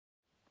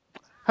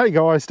Hey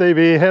guys, Steve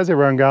here. How's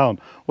everyone going?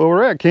 Well,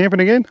 we're out camping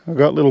again. I've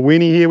got little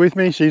Winnie here with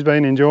me. She's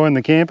been enjoying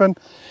the camping.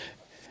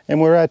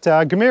 And we're at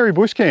Gameri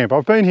Bush Camp.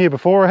 I've been here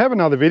before. I have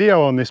another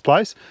video on this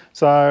place,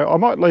 so I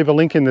might leave a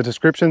link in the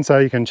description so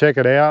you can check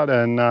it out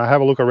and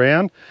have a look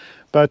around.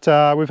 But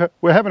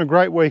we're having a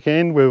great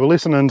weekend. We were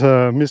listening to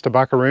Mr.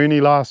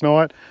 Buckaroony last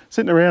night,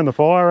 sitting around the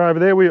fire over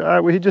there.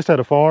 We just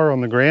had a fire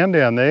on the ground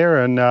down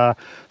there and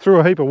threw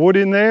a heap of wood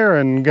in there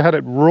and had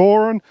it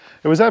roaring.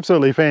 It was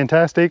absolutely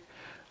fantastic.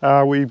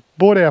 We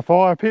bought our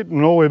fire pit,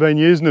 and all we've been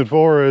using it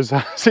for is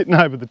sitting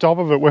over the top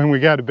of it when we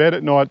go to bed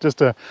at night, just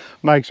to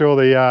make sure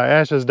the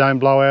ashes don't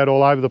blow out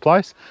all over the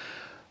place.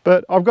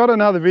 But I've got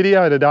another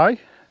video today,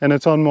 and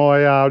it's on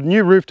my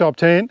new rooftop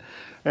tent.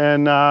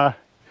 And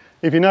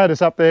if you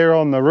notice up there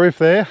on the roof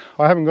there,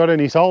 I haven't got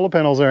any solar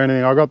panels or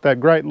anything. I got that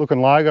great looking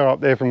logo up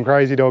there from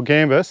Crazy Dog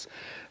Canvas.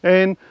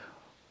 And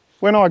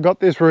when I got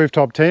this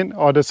rooftop tent,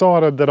 I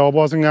decided that I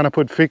wasn't going to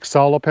put fixed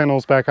solar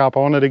panels back up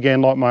on it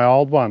again like my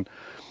old one.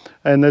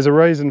 And there's a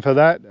reason for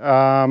that.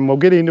 We'll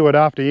get into it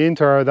after the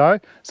intro though.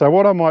 So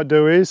what I might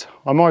do is,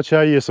 I might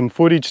show you some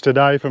footage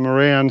today from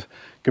around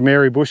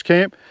Gameri Bush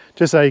Camp,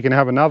 just so you can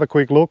have another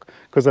quick look,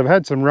 because I've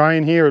had some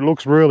rain here. It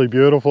looks really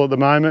beautiful at the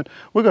moment.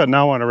 We've got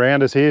no one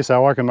around us here,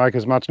 so I can make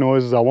as much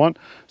noise as I want.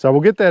 So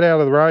we'll get that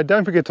out of the road.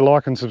 Don't forget to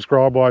like and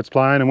subscribe while it's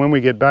playing, and when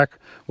we get back,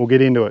 we'll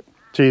get into it.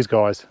 Cheers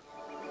guys.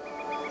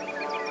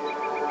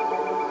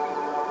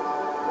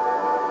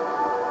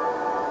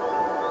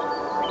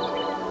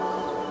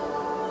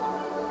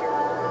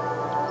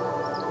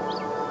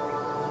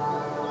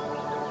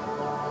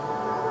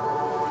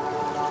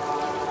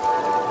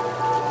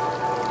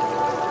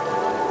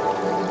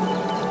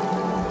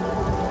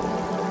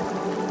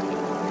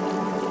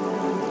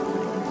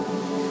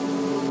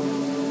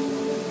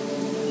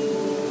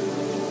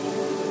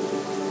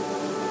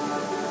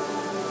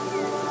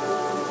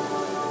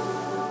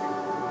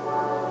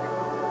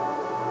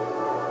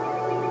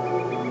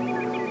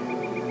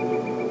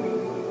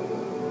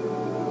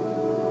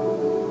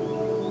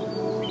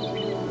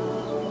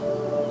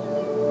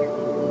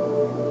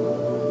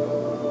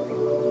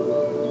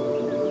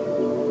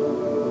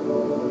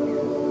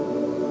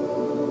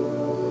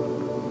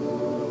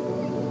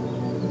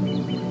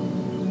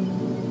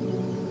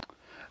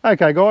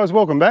 Okay guys,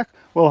 welcome back.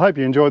 Well, I hope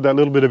you enjoyed that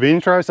little bit of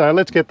intro. So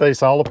let's get these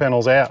solar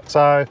panels out.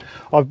 So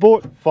I've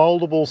bought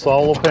foldable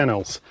solar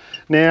panels.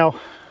 Now,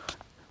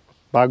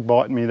 bug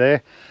biting me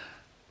there.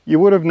 You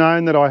would have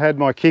known that I had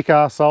my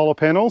kick-ass solar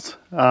panels.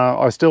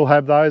 I still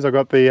have those. I've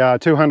got the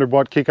 200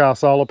 watt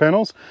kick-ass solar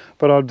panels,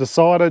 but I've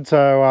decided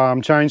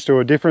to change to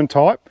a different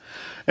type.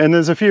 And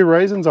there's a few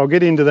reasons. I'll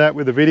get into that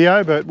with the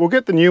video, but we'll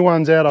get the new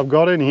ones out I've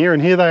got in here,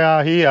 and here they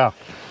are here.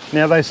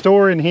 Now they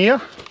store in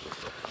here.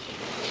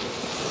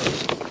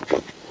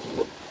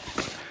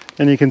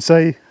 And you can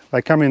see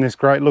they come in this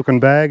great looking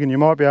bag, and you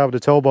might be able to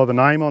tell by the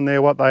name on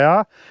there what they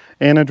are.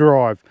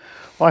 S.A.W.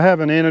 I have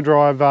an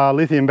S.A.W.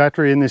 lithium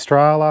battery in this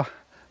trailer,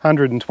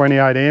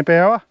 128 amp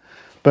hour,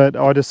 but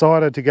I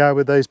decided to go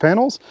with these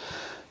panels.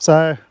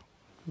 So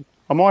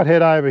I might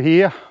head over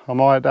here, I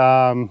might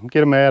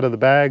get them out of the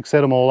bag,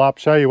 set them all up,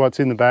 show you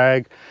what's in the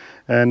bag,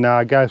 and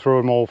go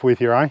through them all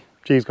with you, eh?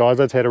 Cheers guys,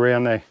 let's head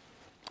around there.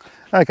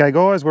 Okay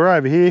guys, we're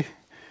over here.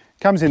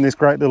 Comes in this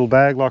great little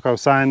bag like I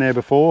was saying there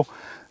before.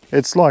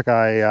 It's like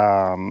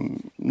a,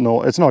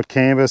 no, it's not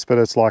canvas, but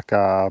it's like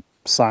a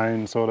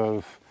sewn sort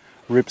of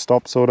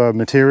ripstop sort of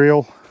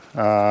material.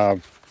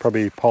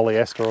 Probably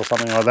polyester or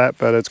something like that,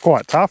 but it's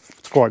quite tough,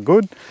 it's quite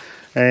good.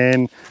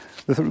 And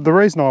the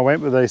reason I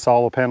went with these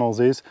solar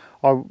panels is,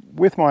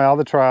 with my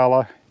other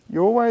trailer,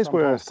 you always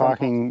were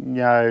parking,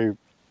 you know,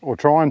 or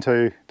trying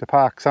to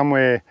park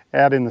somewhere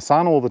out in the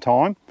sun all the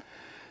time,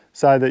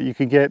 so that you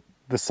could get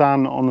the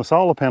sun on the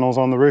solar panels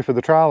on the roof of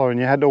the trailer, and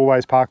you had to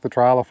always park the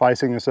trailer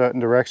facing a certain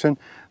direction.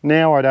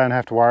 Now I don't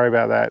have to worry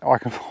about that. I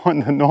can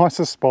find the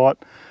nicest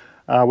spot,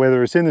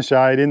 whether it's in the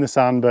shade, in the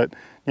sun, but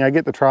you know,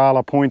 get the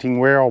trailer pointing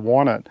where I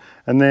want it,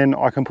 and then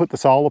I can put the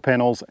solar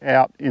panels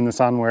out in the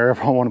sun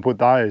wherever I want to put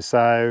those.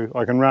 So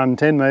I can run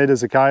 10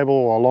 meters of cable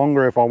or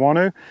longer if I want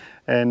to,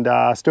 and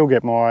still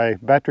get my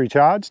battery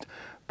charged.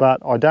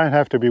 But I don't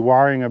have to be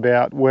worrying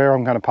about where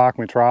I'm going to park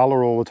my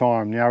trailer all the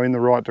time, you know, in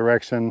the right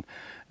direction,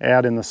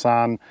 out in the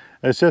sun.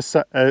 It's just,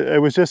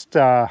 it was just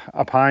a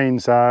pain.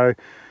 So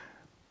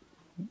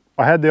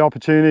I had the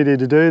opportunity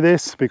to do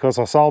this because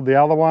I sold the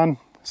other one.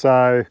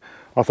 So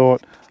I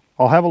thought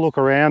I'll have a look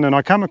around, and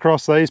I come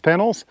across these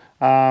panels.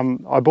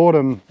 I bought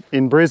them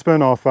in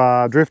Brisbane off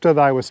Drifter.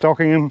 They were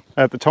stocking them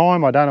at the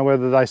time. I don't know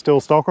whether they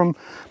still stock them,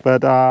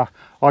 but I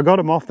got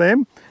them off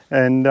them,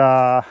 and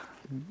they're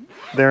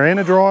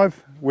S.A.W,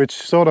 which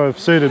sort of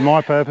suited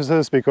my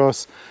purposes,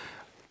 because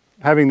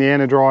having the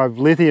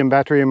S.A.W lithium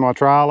battery in my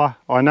trailer,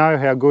 I know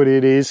how good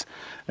it is,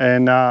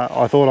 and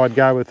I thought I'd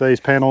go with these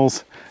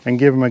panels and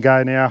give them a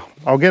go now.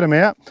 I'll get them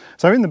out.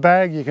 So in the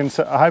bag, you can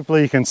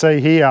hopefully you can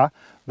see here,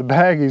 the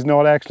bag is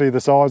not actually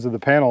the size of the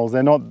panels.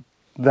 They're not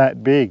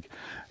that big.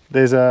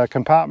 There's a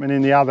compartment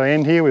in the other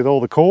end here with all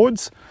the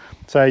cords.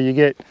 So you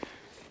get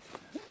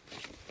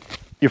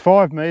your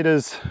 5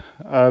 metres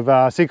of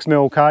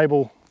 6mm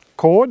cable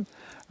cord.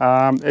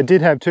 It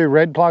did have 2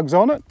 red plugs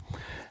on it,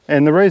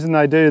 and the reason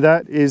they do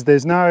that is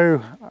there's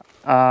no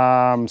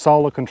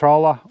solar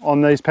controller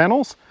on these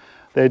panels.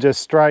 They're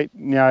just straight,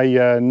 you know,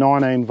 your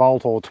 19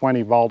 volt or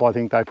 20 volt I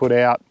think they put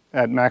out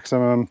at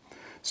maximum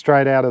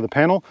straight out of the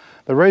panel.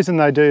 The reason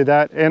they do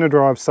that,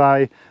 Enerdrive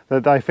say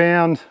that they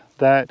found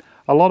that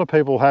a lot of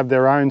people have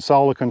their own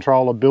solar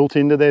controller built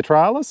into their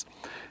trailers,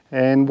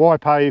 and why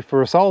pay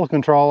for a solar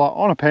controller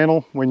on a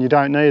panel when you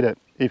don't need it?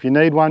 If you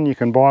need one, you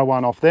can buy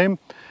one off them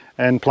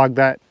and plug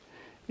that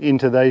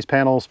into these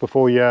panels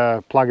before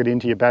you plug it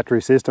into your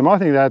battery system. I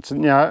think that's, you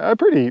know, a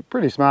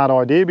pretty smart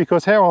idea,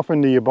 because how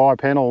often do you buy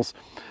panels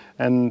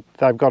and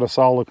they've got a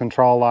solar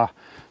controller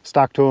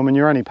stuck to them and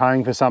you're only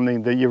paying for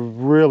something that you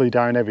really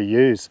don't ever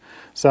use?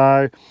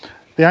 So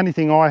the only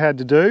thing I had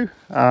to do,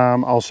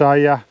 I'll show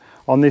you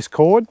on this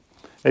cord.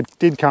 It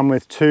did come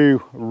with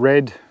 2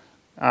 red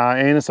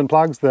Anderson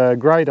plugs. The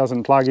grey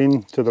doesn't plug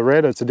into the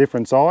red, it's a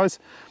different size,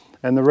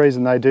 and the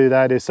reason they do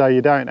that is so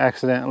you don't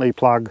accidentally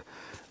plug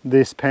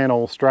this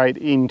panel straight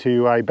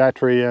into a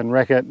battery and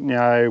wreck it, you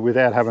know,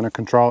 without having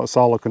a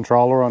solar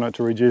controller on it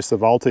to reduce the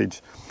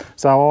voltage.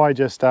 So I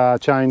just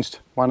changed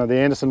one of the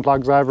Anderson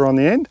plugs over on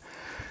the end,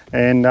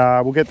 and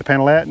we'll get the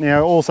panel out.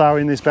 Now also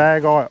in this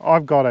bag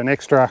I've got an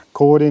extra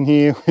cord in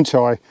here which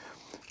I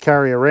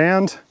carry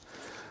around.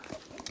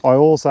 I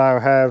also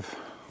have,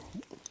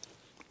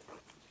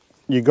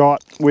 you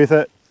got with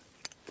it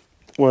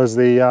was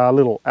the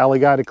little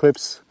alligator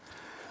clips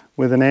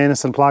with an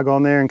Anderson plug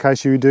on there in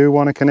case you do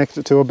want to connect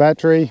it to a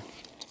battery.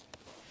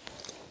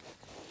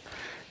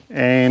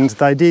 And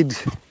they did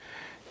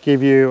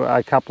give you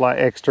a couple of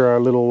extra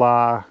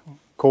little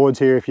cords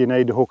here if you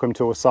need to hook them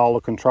to a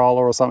solar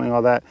controller or something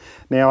like that.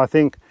 Now I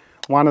think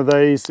one of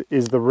these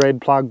is the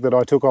red plug that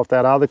I took off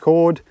that other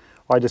cord.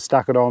 I just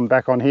stuck it on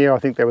back on here. I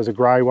think there was a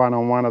grey one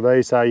on one of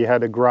these, so you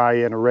had a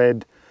grey and a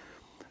red.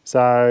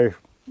 So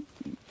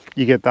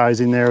you get those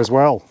in there as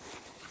well.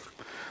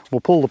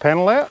 We'll pull the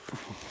panel out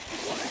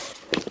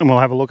and we'll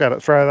have a look at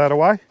it, throw that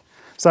away.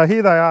 So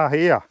here they are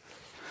here.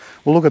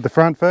 We'll look at the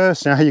front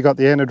first. Now you got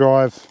the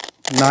Enerdrive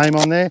name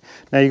on there.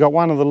 Now you got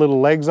one of the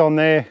little legs on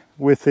there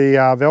with the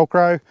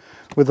Velcro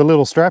with the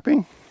little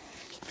strapping.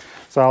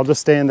 So I'll just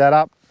stand that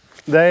up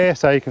there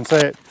so you can see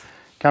it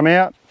come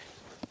out,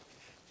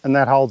 and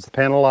that holds the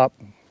panel up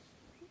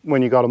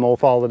when you got them all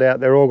folded out.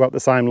 They're all got the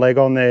same leg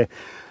on there.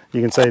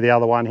 You can see the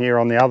other one here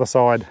on the other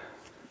side.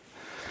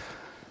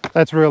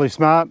 That's really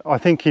smart. I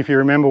think if you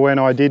remember when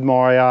I did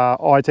my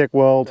iTech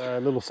World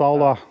little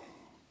solar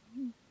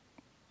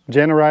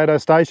generator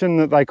station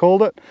that they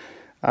called it,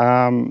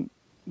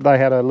 they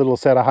had a little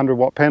set of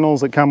 100-watt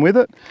panels that come with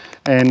it,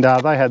 and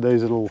they had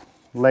these little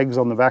legs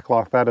on the back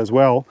like that as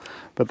well,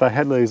 but they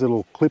had these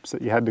little clips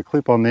that you had to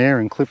clip on there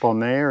and clip on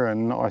there,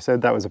 and I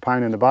said that was a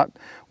pain in the butt.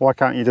 Why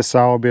can't you just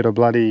sew a bit of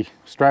bloody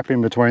strap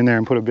in between there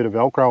and put a bit of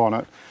Velcro on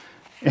it?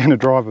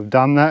 Enerdrive have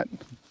done that.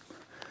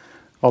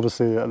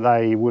 Obviously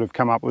they would have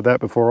come up with that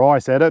before I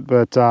said it,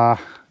 but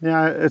you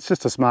know, it's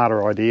just a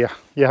smarter idea.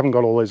 You haven't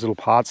got all these little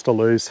parts to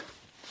lose.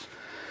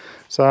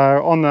 So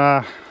on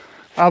the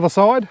other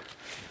side,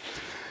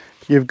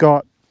 you've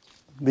got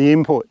the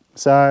input.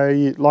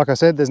 So like I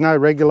said, there's no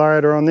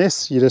regulator on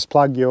this. You just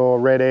plug your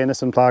red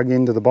Anderson plug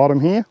into the bottom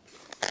here.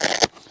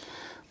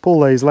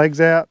 Pull these legs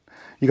out.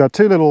 You've got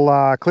 2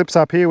 little clips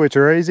up here which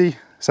are easy.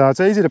 So it's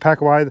easy to pack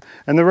away.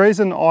 And the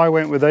reason I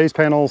went with these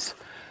panels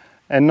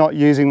and not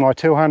using my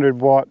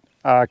 200-watt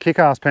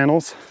kick-ass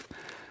panels,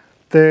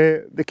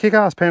 the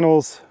kick-ass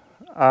panels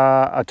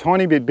are a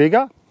tiny bit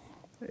bigger,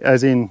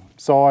 as in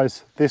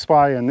size this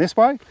way and this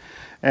way,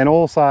 and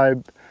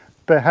also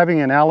but having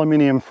an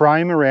aluminium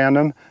frame around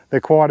them, they're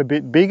quite a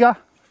bit bigger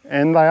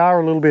and they are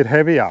a little bit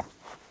heavier.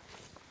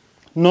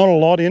 Not a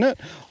lot in it.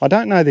 I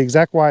don't know the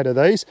exact weight of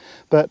these,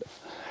 but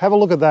have a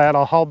look at that.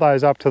 I'll hold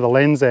those up to the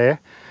lens there.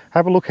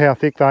 Have a look how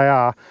thick they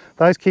are.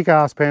 Those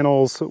kick-ass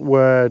panels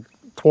were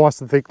twice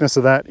the thickness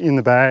of that in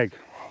the bag,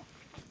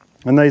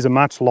 and these are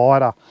much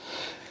lighter.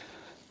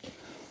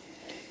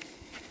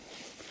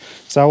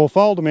 So we'll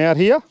fold them out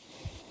here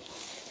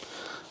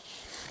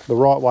the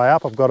right way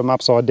up. I've got them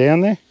upside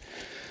down there.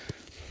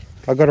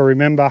 I've got to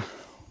remember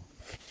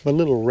the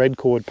little red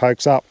cord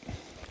pokes up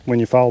when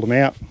you fold them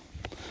out,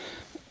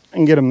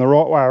 and get them the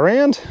right way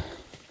around.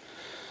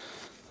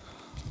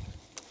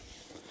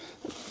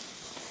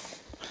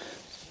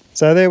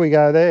 So there we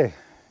go there.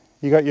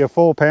 You got your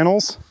 4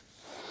 panels.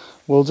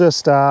 We'll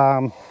just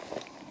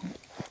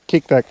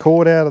kick that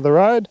cord out of the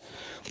road.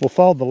 We'll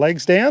fold the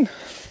legs down.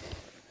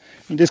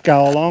 You just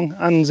go along,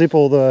 unzip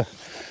all the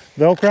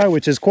Velcro,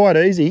 which is quite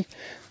easy.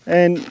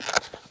 And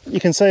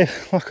you can see,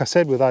 like I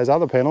said, with those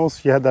other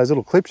panels, you had those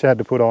little clips you had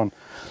to put on.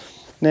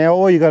 Now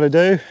all you got to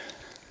do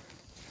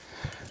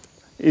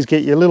is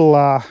get your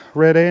little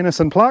red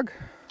Anderson plug,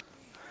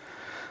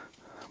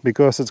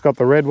 because it's got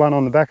the red one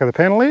on the back of the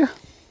panel here.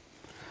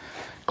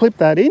 Clip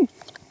that in.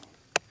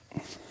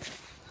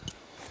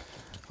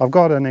 I've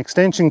got an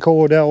extension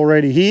cord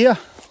already here,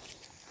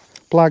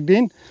 plugged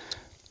in.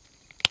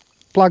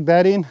 Plug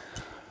that in,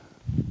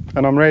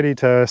 and I'm ready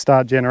to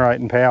start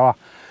generating power.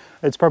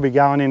 It's probably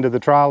going into the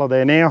trailer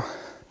there now.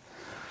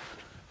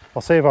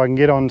 I'll see if I can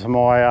get onto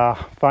my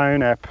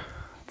phone app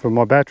for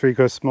my battery,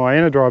 because my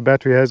Enerdrive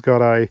battery has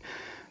got a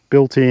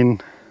built-in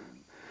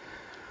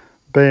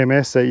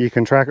BMS that you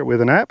can track it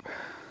with an app,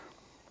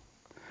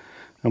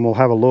 and we'll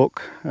have a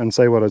look and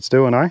see what it's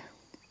doing, eh?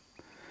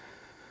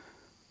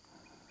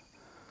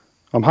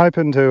 I'm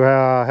hoping to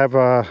have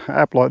an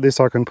app like this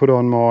I can put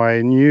on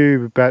my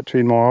new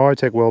battery, my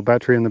S.A.W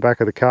battery in the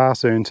back of the car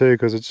soon too,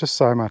 because it's just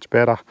so much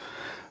better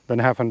than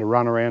having to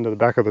run around to the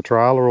back of the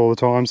trailer all the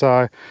time.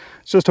 So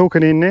it's just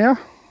hooking in now.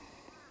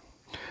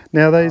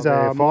 Now these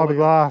are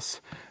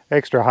fiberglass,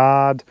 extra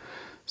hard,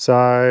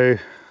 so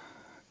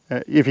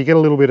if you get a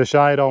little bit of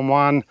shade on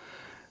one,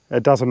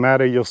 it doesn't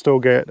matter, you'll still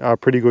get a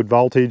pretty good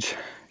voltage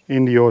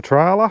into your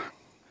trailer.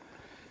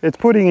 It's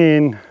putting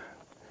in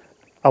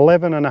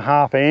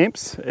 11.5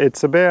 amps.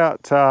 It's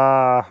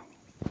about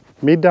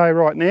midday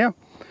right now,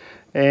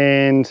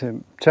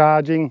 and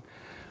charging.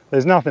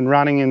 There's nothing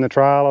running in the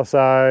trailer,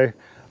 so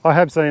I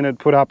have seen it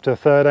put up to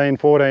 13,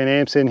 14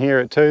 amps in here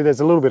at 2. There's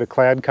a little bit of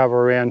cloud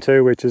cover around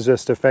too, which is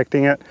just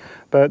affecting it,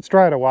 but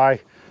straight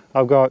away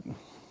I've got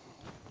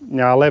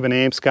 11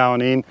 amps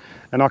going in,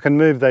 and I can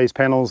move these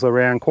panels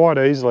around quite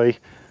easily.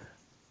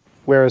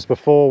 Whereas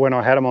before, when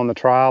I had them on the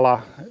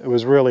trailer, it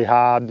was really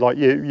hard. Like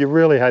you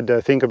really had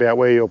to think about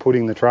where you're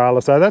putting the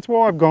trailer. So that's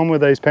why I've gone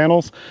with these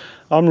panels.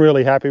 I'm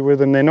really happy with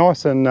them. They're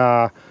nice and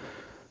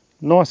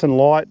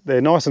light.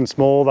 They're nice and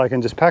small. They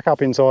can just pack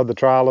up inside the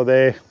trailer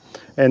there,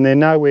 and they're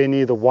nowhere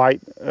near the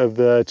weight of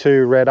the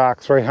 2 redac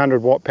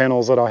 300 watt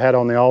panels that I had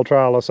on the old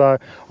trailer. So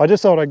I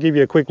just thought I'd give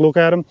you a quick look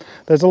at them.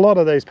 There's a lot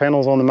of these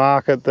panels on the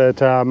market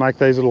that make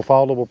these little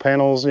foldable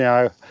panels. You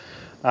know,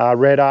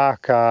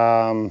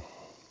 redac.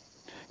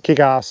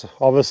 Kick-Ass,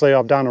 obviously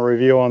I've done a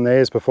review on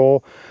theirs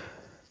before.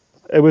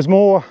 It was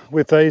more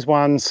with these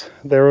ones,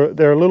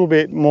 they're a little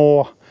bit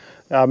more,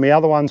 my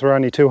other ones were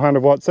only 200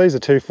 watts, these are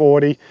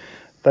 240.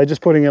 They're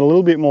just putting in a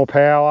little bit more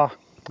power.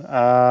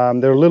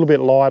 They're a little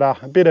bit lighter,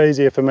 a bit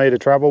easier for me to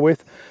travel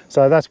with,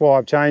 so that's why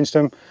I've changed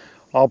them.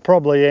 I'll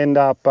probably end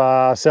up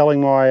selling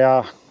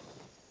my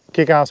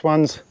Kick-Ass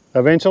ones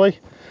eventually,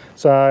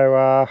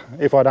 so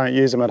if I don't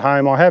use them at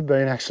home. I have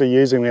been actually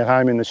using them at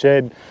home in the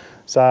shed.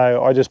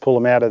 So I just pull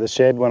them out of the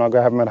shed when I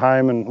go have them at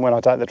home, and when I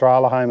take the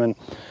trailer home and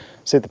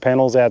sit the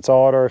panels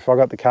outside, or if I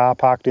got the car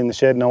parked in the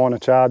shed and I want to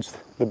charge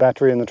the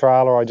battery in the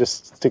trailer, I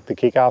just stick the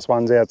Kick-Ass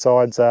ones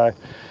outside. So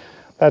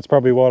that's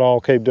probably what I'll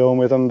keep doing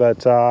with them.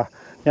 But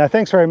yeah,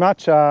 thanks very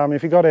much.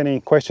 If you've got any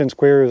questions,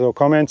 queries or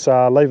comments,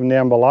 leave them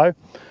down below.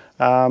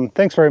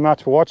 Thanks very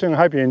much for watching. I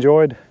hope you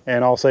enjoyed,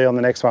 and I'll see you on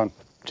the next one.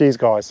 Cheers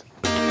guys.